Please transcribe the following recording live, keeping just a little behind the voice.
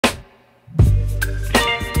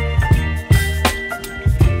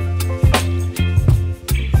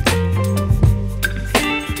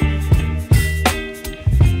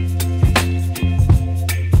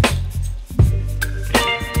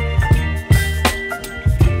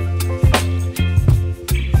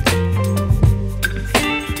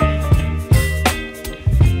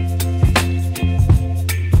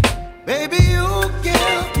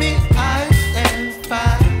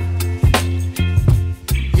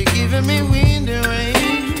giving me wind and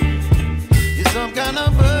rain. You're some kind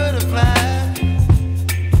of butterfly.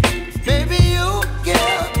 Baby, you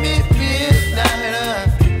give me midnight.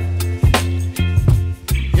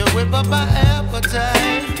 You whip up my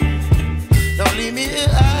appetite. Don't leave me here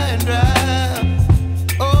high and dry.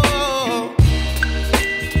 Oh,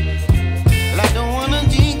 well, I don't wanna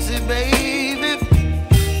jinx it, baby,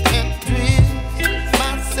 and twist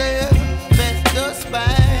myself at the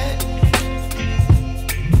spine.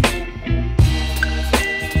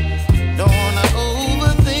 Don't wanna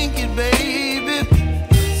overthink it, baby.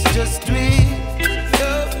 It's just twist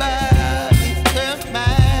your body and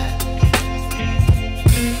mine.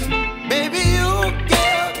 Baby, you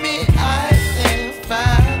give me ice and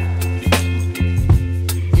fire.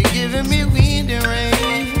 You're giving me wind and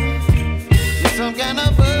rain. You're some kind of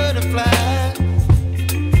butterfly.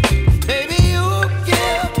 Baby, you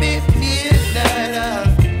give me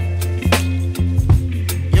midnight.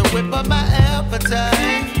 You whip up my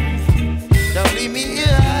appetite. Don't leave me here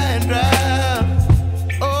high and dry.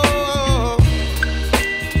 Oh,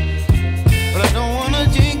 but I don't wanna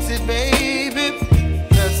jinx it, baby.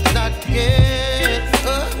 Let's not get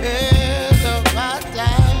ahead of my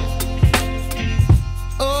time.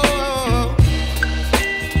 Oh,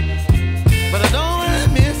 but I don't wanna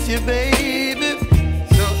miss you, baby.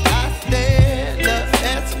 So I stand up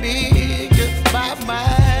and speak just my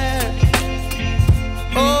mind.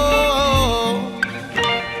 Oh.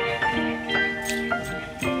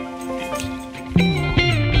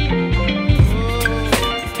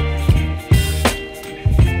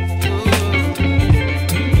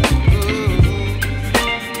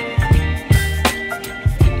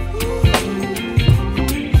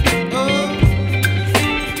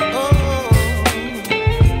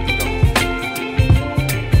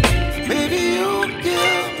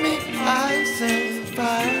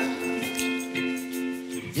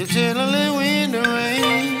 You're chilling wind and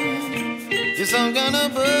rain. You're some kind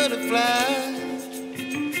of butterfly.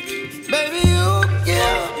 Baby, you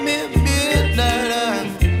give me midnight.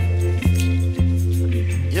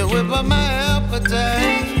 You whip up my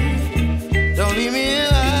appetite. Don't leave me here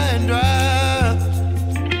high and dry.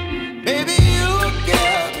 Baby, you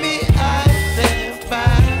give me ice and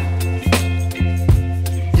fire.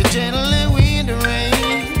 You're channeling wind and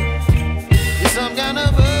rain. You're some kind of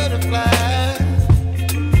butterfly.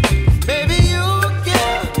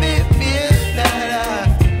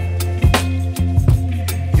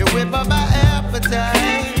 My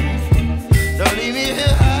appetite. Don't leave me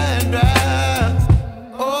here high and dry.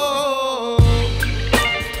 Oh,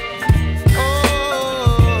 oh,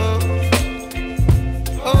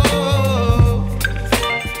 oh,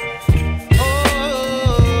 oh,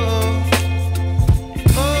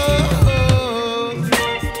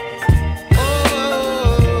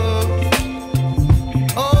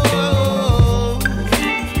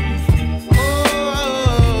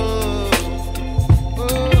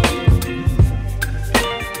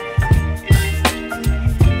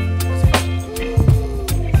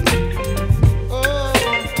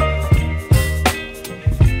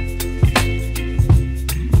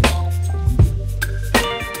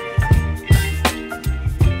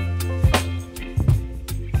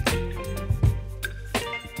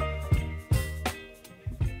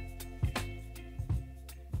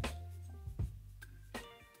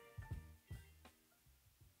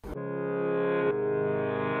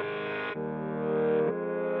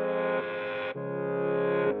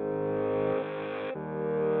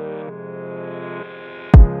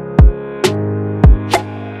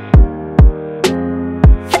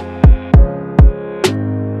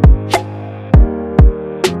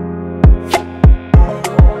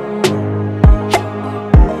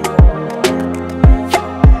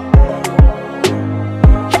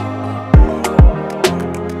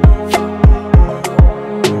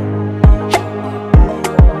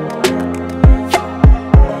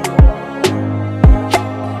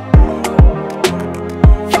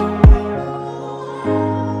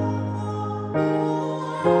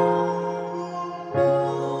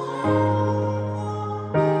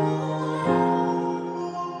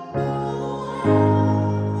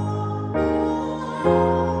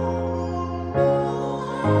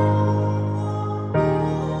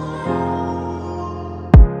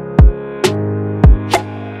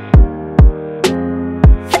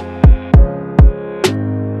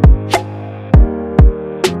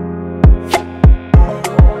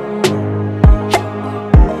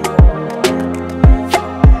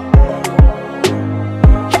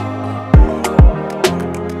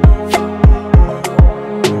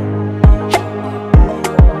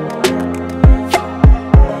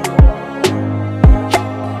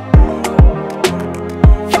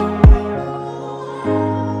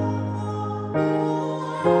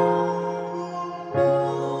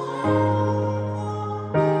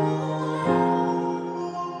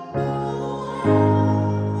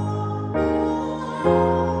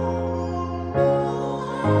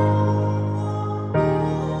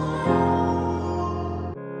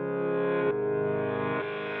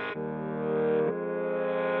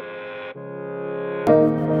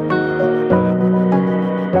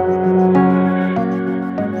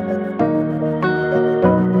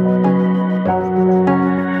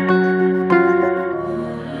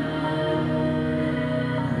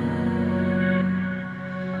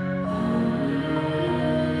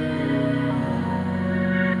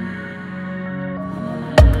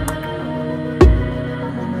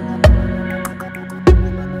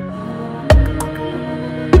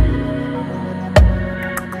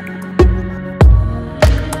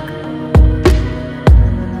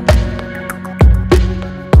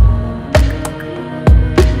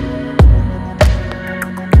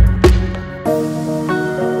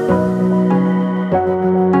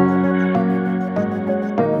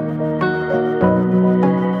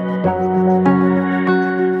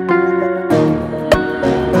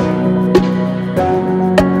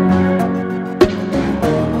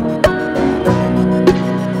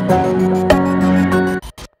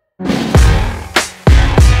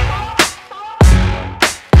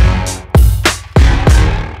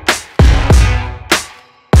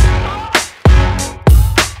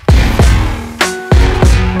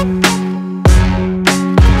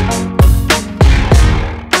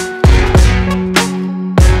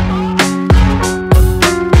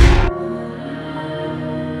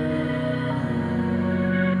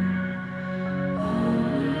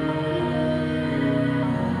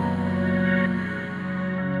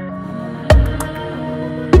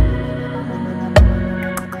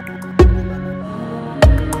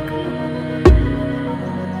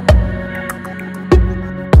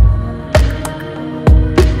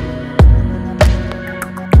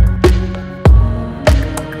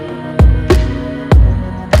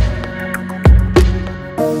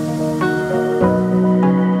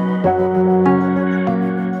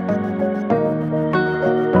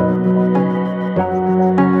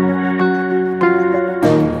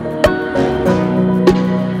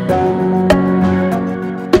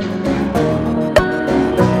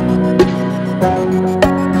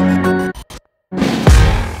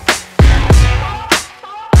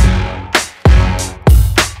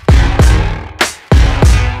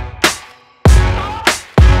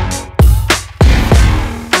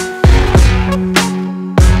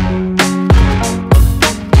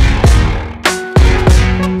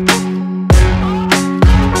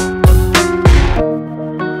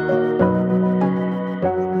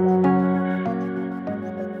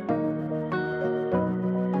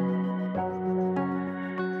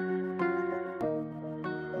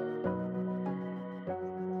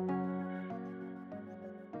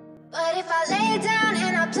 But if I lay down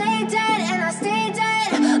and I play dead and I stay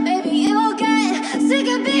dead, baby, you'll get sick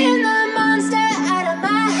of being the monster out of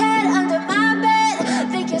my head, under my bed.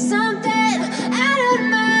 Think you're something out of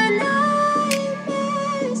my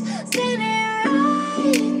nightmares, standing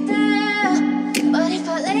right there. But if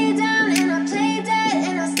I lay down and I play dead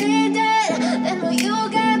and I stay dead, then will you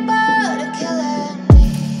get bored of killing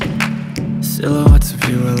me? Silhouettes of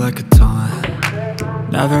you are like a taunt.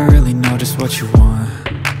 Never really know just what you want.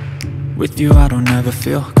 With you I don't ever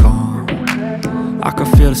feel calm. I can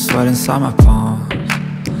feel the sweat inside my palms.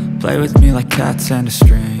 Play with me like cats and a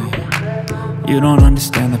string. You don't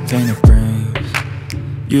understand the pain it brings.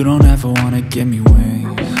 You don't ever wanna give me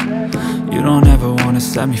wings. You don't ever wanna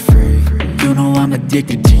set me free. You know I'm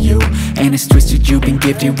addicted to you, and it's twisted, you've been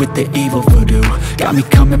gifted with the evil voodoo. Got me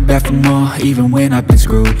coming back for more, even when I've been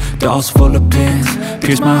screwed. Dolls full of pins,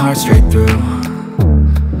 pierce my heart straight through.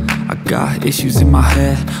 I got issues in my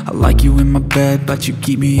head, I like you in my bed, but you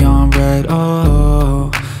keep me on red.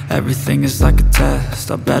 Oh, everything is like a test.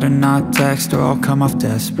 I better not text or I'll come off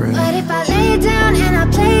desperate. But if I lay down and I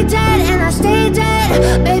play dead and I stay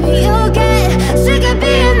dead, baby, you'll get sick of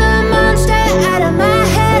being the monster out of my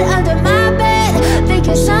head, under my bed. Think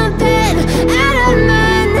you're something out of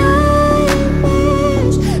my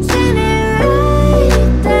nightmares, standing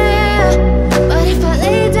right there. But if I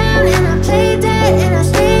lay down and I play dead and I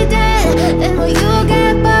stay dead, then will you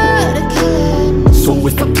get bored of killing me? So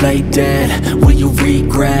if I play dead, will you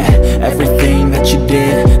regret everything that you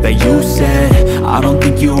did, that you said? I don't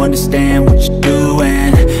think you understand what you're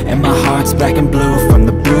doing, and my heart's black and blue from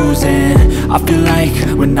the bruising. I feel like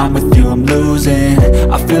when I'm with you I'm losing.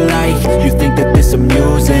 I feel like you think that this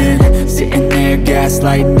amusing, sitting there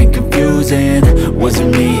gaslighting and confusing. Was it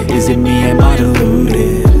me? Is it me? Am I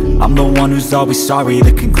deluded? I'm the one who's always sorry,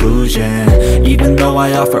 the conclusion, even though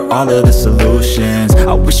I offer all of the solutions.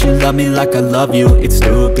 I wish you loved me like I love you, it's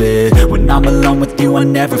stupid. When I'm alone with you I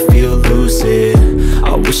never feel lucid.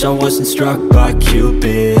 I wish I wasn't struck by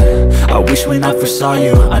Cupid. I wish when I first saw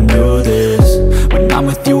you I knew this. When I'm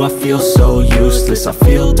with you I feel so useless, I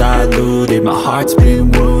feel diluted, my heart's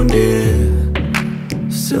been wounded.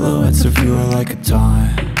 Silhouettes of you are like a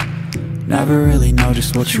taunt. Never really know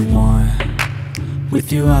just what you want.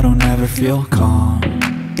 With you I don't ever feel calm.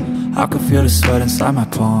 I can feel the sweat inside my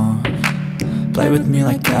palms. Play with me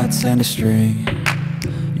like cats and a string.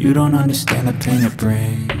 You don't understand the pain it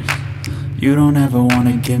brings. You don't ever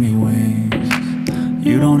wanna give me wings.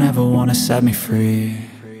 You don't ever wanna set me free.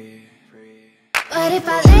 But if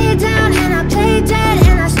I lay down and I play dead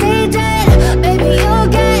and I stay dead, baby, you'll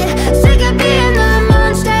get sick of being the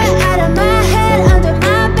monster out of my head, under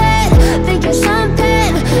my bed. Think you're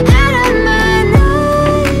something out of my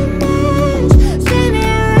nightmares,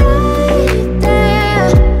 standing right there.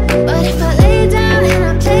 But if I lay down and I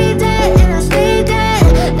play dead and I stay dead,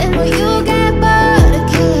 then will you get bored of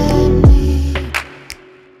killing me?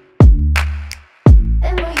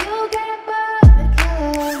 Then will you get bored of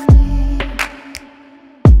killing me?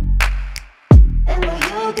 And will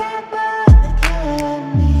you get bored of killing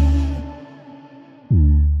me?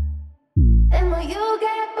 And will you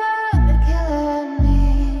get bored of killing me?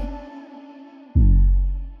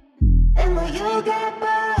 And will you get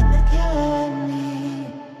bored of killing me?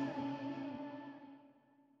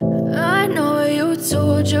 I know you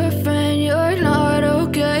told your friend you're not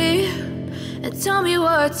okay, and tell me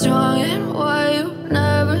what's wrong and why you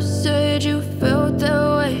never said you felt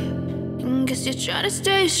that way. And guess you're trying to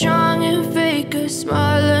stay strong and fake a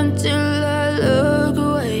smile until I look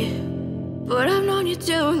away. But I've known you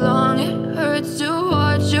too long, it hurts to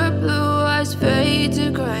watch your blue eyes fade to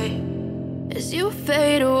gray as you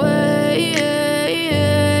fade away,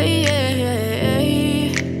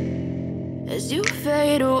 as you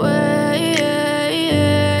fade away.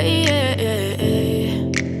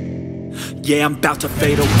 yeah, I'm about to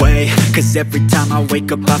fade away. Cause every time I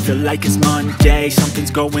wake up I feel like it's Monday.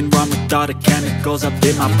 Something's going wrong with all the chemicals up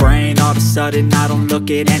in my brain. All of a sudden I don't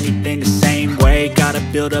look at anything the same way. Gotta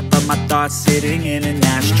build up of my thoughts sitting in an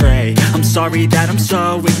ashtray. I'm sorry that I'm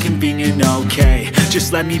so inconvenient, okay.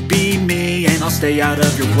 Just let me be me and I'll stay out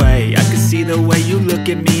of your way. I can see the way you look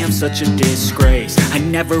at me, I'm such a disgrace. I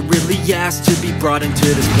never really asked to be brought into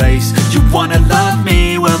this place. You wanna love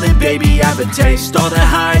me? Well then baby I have a taste. All the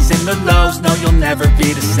highs and the lows, no you'll never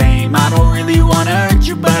be the same. I don't really wanna hurt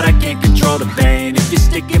you but I can't control the pain. If you're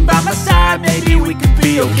sticking by my side, maybe we could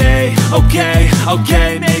be okay.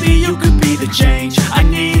 Okay, maybe you could be the change I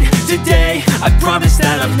need today. I promise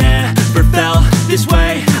that I've never felt this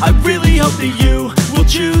way. I really hope that you will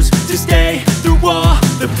choose to stay through all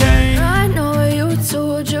the pain. I know you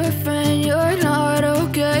told your friend you're not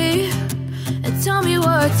okay, and tell me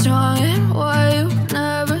what's wrong and why you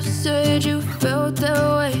never said you felt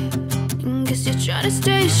that way. And guess you're trying to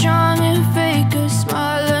stay strong and fake a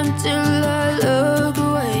smile until I look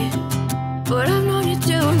away. But I've known you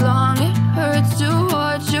too long, it hurts to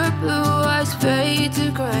watch your blue eyes fade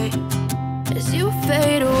to gray as you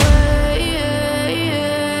fade away.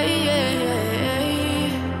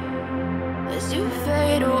 As you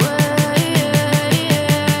fade away.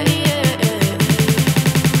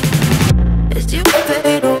 As you fade away. As you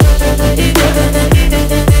fade away.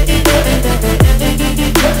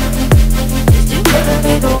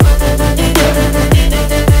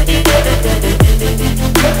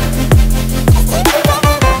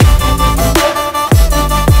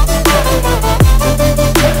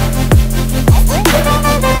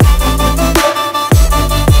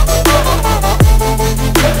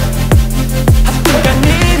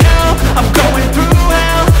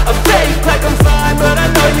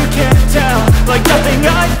 Like nothing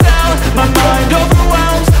I felt, my mind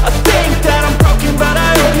overwhelms. I think that I'm broken, but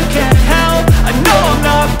I hope you can't help. I know I'm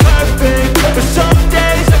not perfect, but some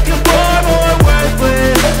days I feel far more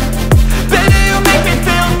worthless. Baby, you make me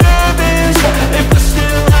feel nervous. If I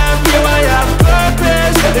still have you, I have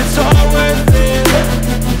purpose. It's all worth it.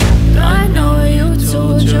 I know you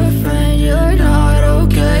told your friend you're not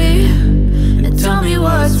okay, and tell me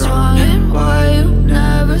what's wrong and why you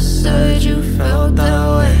never said you felt that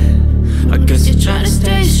way. I guess you're trying to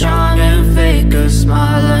stay strong and fake a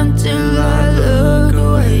smile until I look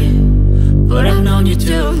away. But I've known you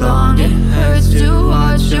too long, it hurts to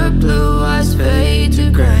watch your blue eyes fade to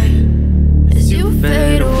gray as you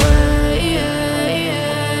fade away.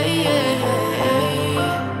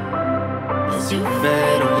 As you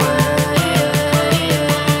fade away.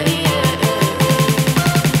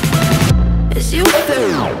 As you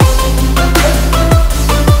fade away.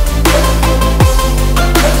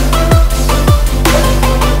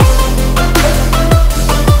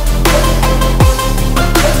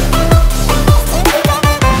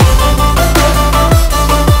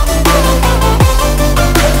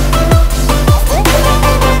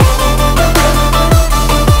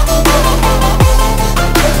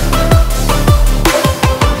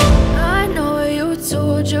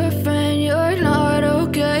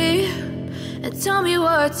 Tell me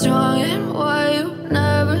what's wrong and why you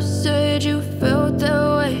never said you felt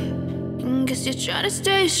that way. And guess you're trying to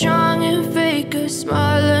stay strong and fake a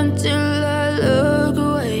smile until I look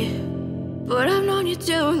away. But I've known you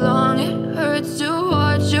too long, it hurts to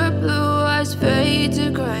watch your blue eyes fade to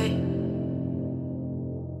gray.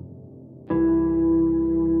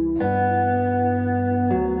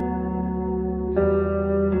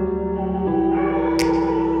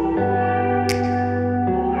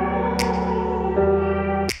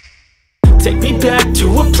 Take me back to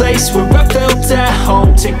a place where I felt at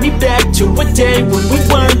home. Take me back to a day when we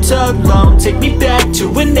weren't alone. Take me back to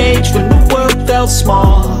an age when the world felt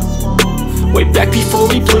small, way back before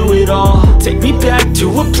we blew it all. Take me back to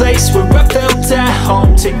a place where I felt at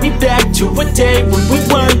home. Take me back to a day when we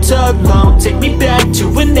weren't alone. Take me back to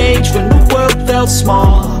an age when the world felt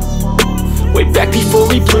small, way back before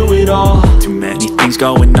we blew it all. Too many things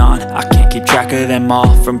going on, I can't keep track of them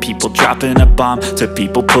all. From people dropping a bomb to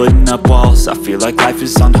people putting up walls. I feel like life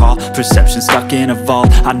is on hold, perception stuck in a vault.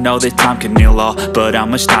 I know that time can heal all, but how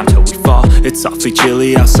much time till we fall? It's awfully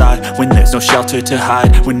chilly outside when there's no shelter to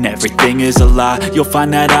hide. When everything is a lie, you'll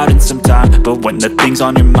find that out in some time. But when the things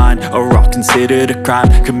on your mind are all considered a crime,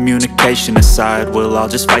 communication aside, we'll all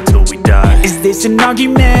just fight till we die. Is this an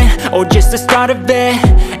argument or just the start of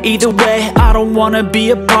it? Either way, I don't wanna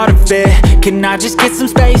be a part of it. Can I just get some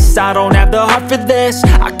space? I don't have the heart for this.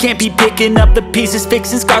 I can't be picking up the pieces,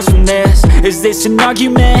 fixing scars from this. Is this an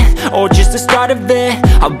argument, or just the start of it?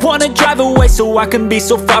 I wanna drive away so I can be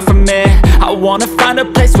so far from it. I wanna find a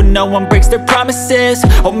place where no one breaks their promises,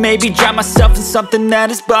 or maybe drown myself in something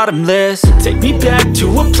that is bottomless. Take me back to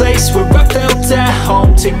a place where I felt at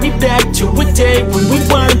home. Take me back to a day when we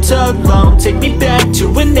weren't alone. Take me back to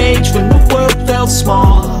an age when the world felt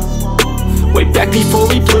small, way back before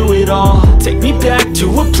we blew it all. Take me back to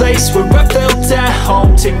a place where I felt at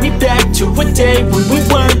home. Take me back to a day when we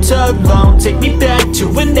weren't alone. Take me back to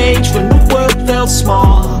an age when the world felt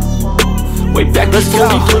small, way back before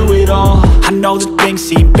we blew it all. I know that things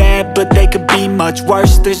seem bad, but they could be much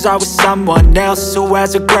worse. There's always someone else who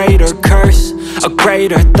has a greater curse, a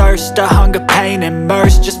greater thirst, a hunger, pain, and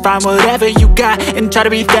mercy. Just find whatever you got and try to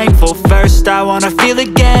be thankful first. I wanna feel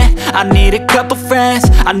again, I need a couple friends.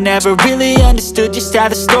 I never really understood just how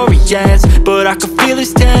the story ends, but I can feel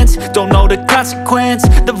it's tense, don't know the consequence.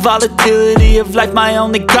 The volatility of life, my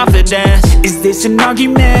only confidence. Is this an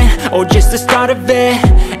argument, or just the start of it?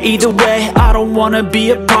 Either way, I don't wanna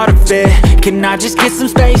be a part of it. Can I just get some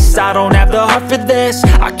space? I don't have the heart for this.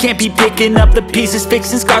 I can't be picking up the pieces,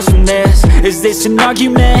 fixing scars from this. Is this an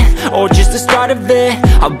argument, or just the start of it?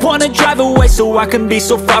 I wanna drive away so I can be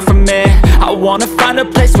so far from it. I wanna find a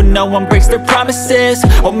place where no one breaks their promises,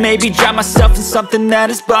 or maybe drown myself in something that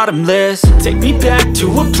is bottomless. Take me back to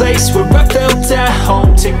a place where I felt at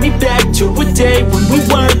home. Take me back to a day when we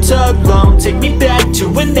weren't alone. Take me back to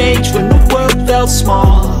an age when the world felt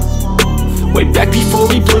small, way back before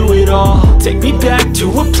we blew it all. Take me back to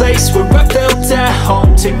a place where I felt at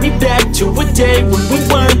home. Take me back to a day when we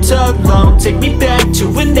weren't alone. Take me back to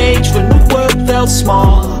an age when the world felt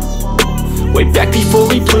small, way back before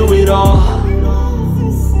we blew it all.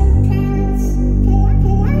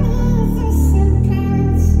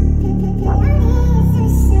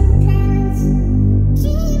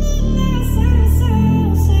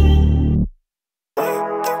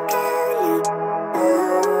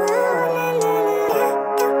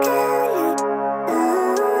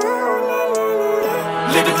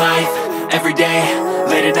 Living life, every day,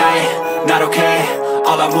 late at night, not okay.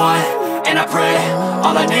 All I want, and I pray,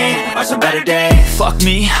 all I need are some better days. Fuck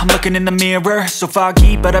me, I'm looking in the mirror, so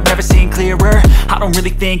foggy, but I've never seen clearer. I don't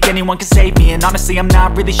really think anyone can save me, and honestly I'm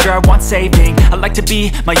not really sure I want saving. I like to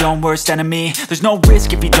be my own worst enemy. There's no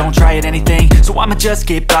risk if you don't try at anything, so I'ma just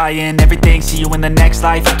get buying everything. See you in the next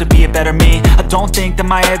life, have to be a better me. I don't think that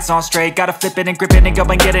my head's on straight, gotta flip it and grip it and go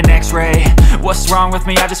and get an x-ray. What's wrong with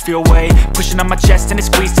me? I just feel weight pushing on my chest and it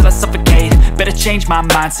squeezes till I suffocate. Better change my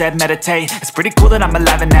mindset, meditate. It's pretty cool that I'm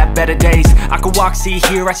alive and have better days. I could walk, see,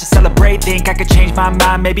 hear, I should celebrate. Think I could change my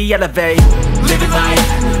mind, maybe elevate. Living life,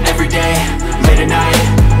 every day, late at night,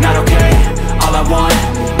 not okay. All I want,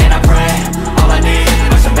 and I pray, all I need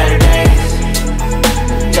are some better days.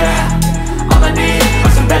 Yeah, all I need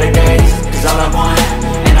are some better days. Cause all I want,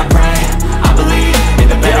 and I pray, I believe in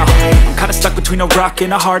the better days. I'm kinda stuck between a rock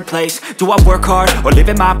and a hard place. Do I work hard or live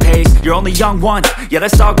at my pace? You're only young once, yeah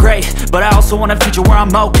that's all great, but I also want a future where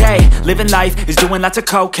I'm okay. Living life is doing lots of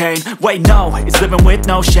cocaine. Wait no, it's living with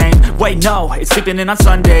no shame. Wait no, it's sleeping in on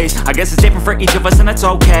Sundays. I guess it's different for each of us and that's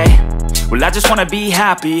okay. Well I just wanna be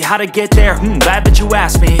happy, how to get there? Glad that you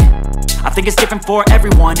asked me. I think it's different for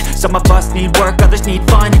everyone. Some of us need work, others need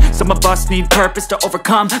fun. Some of us need purpose to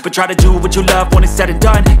overcome. But try to do what you love when it's said and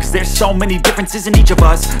done, cause there's so many differences in each of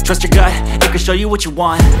us. Trust your gut, it can show you what you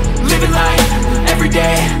want. Living life, every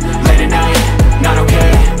day, late at night, not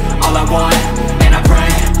okay. All I want, and I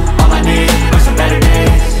pray, all I need are some better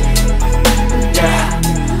days. Yeah,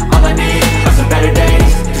 all I need are some better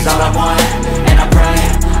days. Cause all I want, and I pray,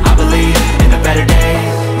 I believe in the better days.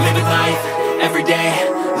 Living life, every day,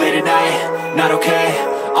 late at night, not okay.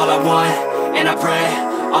 All I want, and I pray,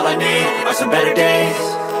 all I need are some better days.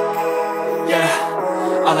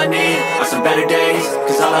 Yeah, all I need are some better days.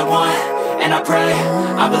 Cause all I want, and I pray,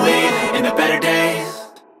 I believe in the better days.